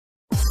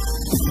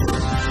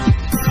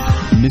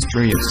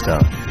mystery of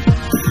stuff.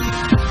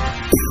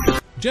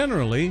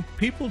 Generally,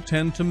 people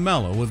tend to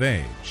mellow with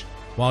age.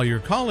 While your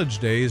college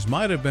days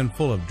might have been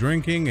full of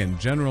drinking and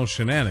general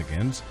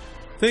shenanigans,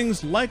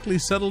 things likely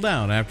settle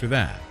down after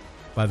that.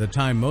 By the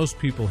time most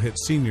people hit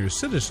senior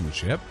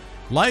citizenship,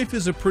 life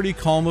is a pretty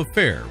calm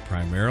affair,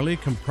 primarily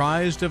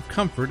comprised of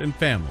comfort and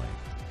family.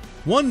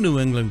 One New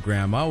England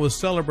grandma was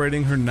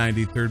celebrating her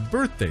 93rd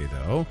birthday,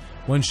 though,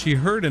 when she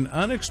heard an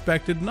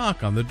unexpected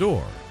knock on the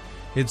door.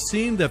 It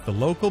seemed that the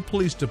local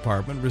police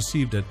department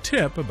received a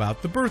tip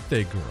about the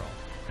birthday girl,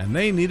 and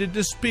they needed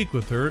to speak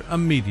with her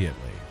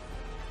immediately.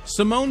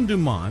 Simone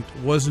Dumont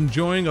was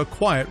enjoying a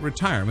quiet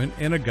retirement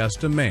in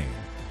Augusta, Maine.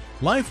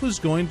 Life was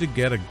going to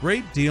get a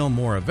great deal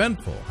more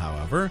eventful,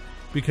 however,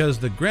 because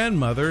the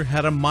grandmother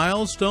had a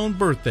milestone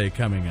birthday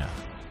coming up.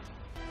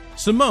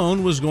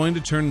 Simone was going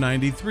to turn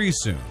 93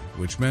 soon,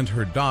 which meant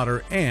her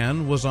daughter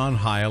Anne was on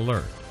high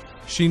alert.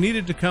 She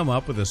needed to come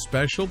up with a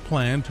special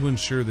plan to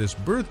ensure this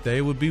birthday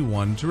would be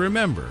one to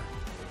remember.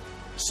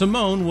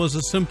 Simone was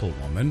a simple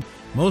woman.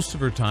 Most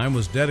of her time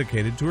was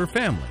dedicated to her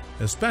family,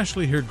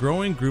 especially her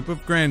growing group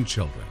of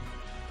grandchildren.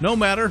 No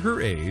matter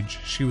her age,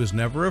 she was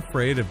never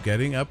afraid of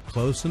getting up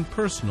close and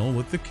personal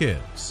with the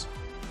kids.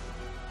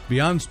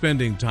 Beyond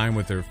spending time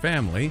with her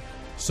family,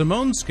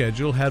 Simone's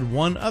schedule had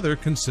one other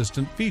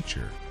consistent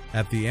feature.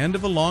 At the end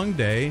of a long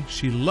day,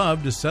 she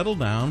loved to settle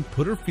down,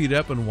 put her feet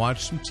up, and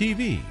watch some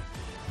TV.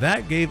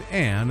 That gave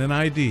Anne an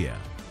idea.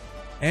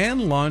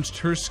 Anne launched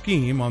her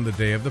scheme on the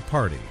day of the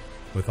party.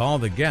 With all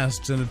the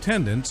guests in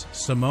attendance,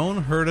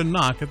 Simone heard a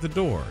knock at the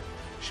door.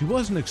 She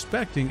wasn't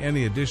expecting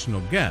any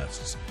additional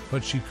guests,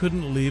 but she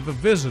couldn't leave a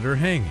visitor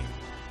hanging.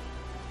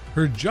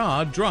 Her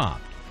jaw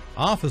dropped.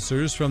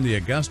 Officers from the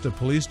Augusta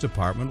Police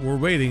Department were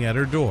waiting at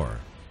her door.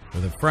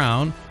 With a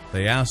frown,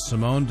 they asked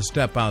Simone to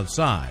step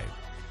outside.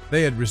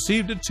 They had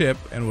received a tip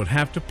and would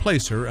have to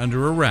place her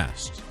under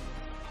arrest.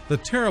 The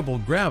terrible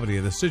gravity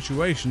of the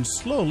situation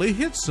slowly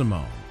hit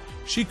Simone.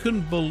 She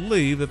couldn't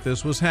believe that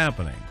this was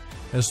happening,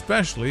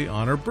 especially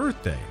on her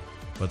birthday.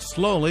 But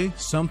slowly,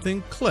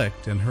 something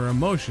clicked and her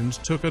emotions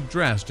took a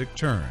drastic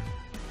turn.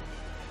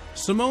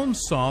 Simone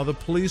saw the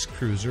police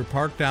cruiser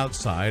parked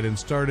outside and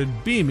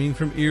started beaming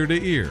from ear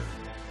to ear.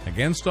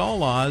 Against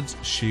all odds,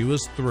 she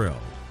was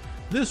thrilled.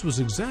 This was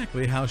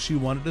exactly how she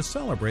wanted to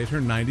celebrate her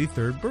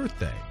 93rd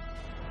birthday.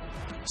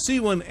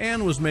 See, when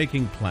Anne was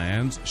making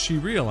plans, she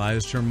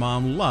realized her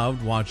mom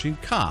loved watching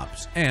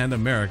Cops and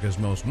America's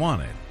Most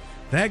Wanted.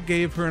 That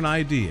gave her an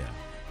idea.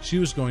 She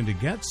was going to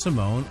get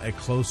Simone a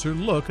closer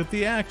look at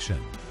the action.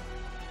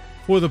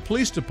 For the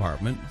police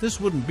department,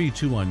 this wouldn't be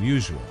too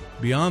unusual.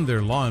 Beyond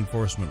their law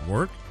enforcement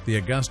work, the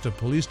Augusta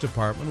Police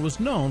Department was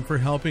known for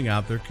helping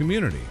out their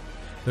community.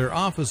 Their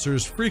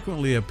officers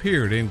frequently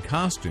appeared in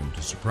costume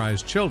to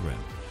surprise children.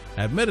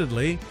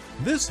 Admittedly,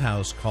 this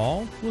house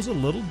call was a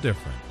little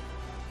different.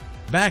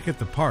 Back at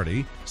the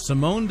party,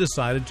 Simone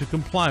decided to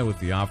comply with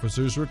the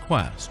officers'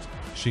 request.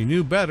 She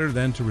knew better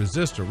than to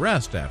resist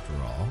arrest, after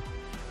all.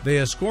 They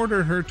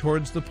escorted her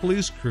towards the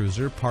police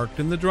cruiser parked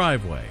in the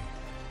driveway.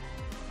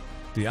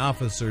 The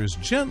officers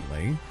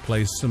gently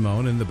placed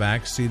Simone in the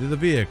back seat of the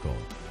vehicle.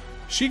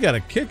 She got a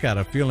kick out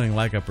of feeling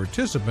like a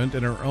participant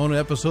in her own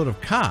episode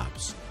of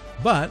Cops,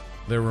 but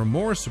there were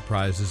more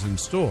surprises in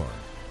store.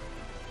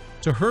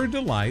 To her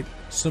delight,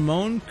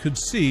 Simone could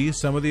see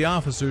some of the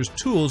officers'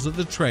 tools of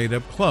the trade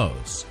up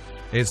close.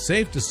 It's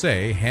safe to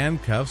say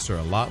handcuffs are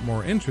a lot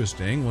more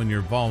interesting when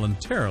you're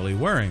voluntarily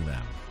wearing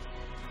them.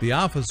 The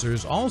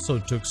officers also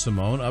took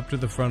Simone up to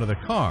the front of the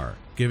car,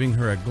 giving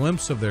her a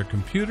glimpse of their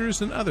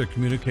computers and other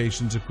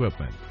communications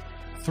equipment.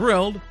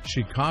 Thrilled,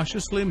 she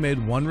cautiously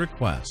made one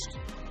request.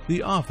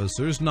 The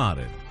officers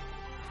nodded.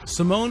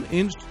 Simone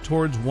inched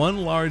towards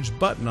one large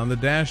button on the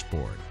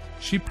dashboard.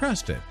 She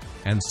pressed it,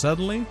 and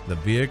suddenly the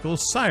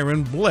vehicle's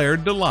siren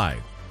blared to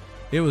life.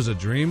 It was a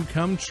dream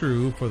come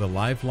true for the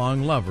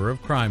lifelong lover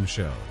of crime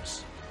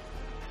shows.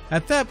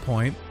 At that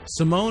point,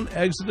 Simone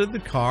exited the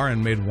car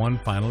and made one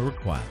final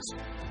request.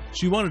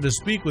 She wanted to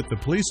speak with the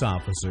police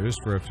officers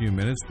for a few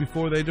minutes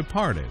before they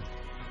departed.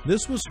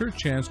 This was her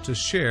chance to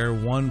share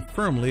one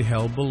firmly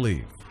held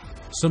belief.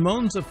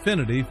 Simone's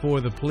affinity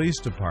for the police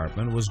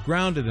department was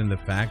grounded in the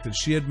fact that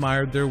she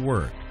admired their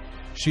work.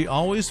 She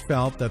always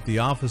felt that the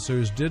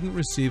officers didn't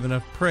receive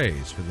enough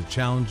praise for the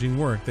challenging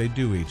work they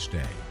do each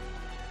day.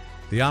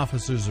 The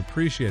officers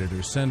appreciated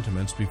her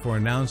sentiments before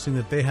announcing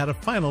that they had a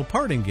final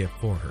parting gift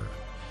for her.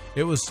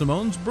 It was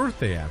Simone's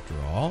birthday after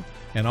all,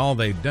 and all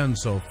they'd done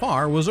so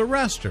far was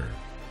arrest her.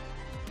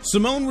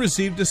 Simone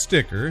received a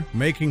sticker,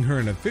 making her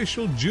an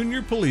official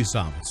junior police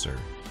officer.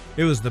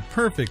 It was the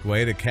perfect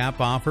way to cap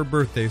off her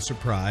birthday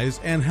surprise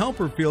and help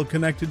her feel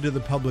connected to the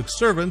public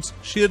servants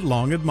she had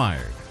long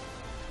admired.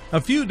 A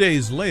few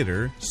days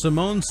later,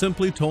 Simone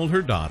simply told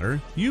her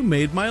daughter, "You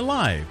made my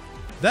life."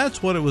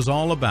 That's what it was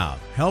all about,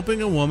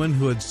 helping a woman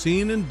who had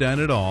seen and done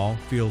it all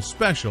feel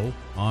special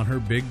on her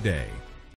big day.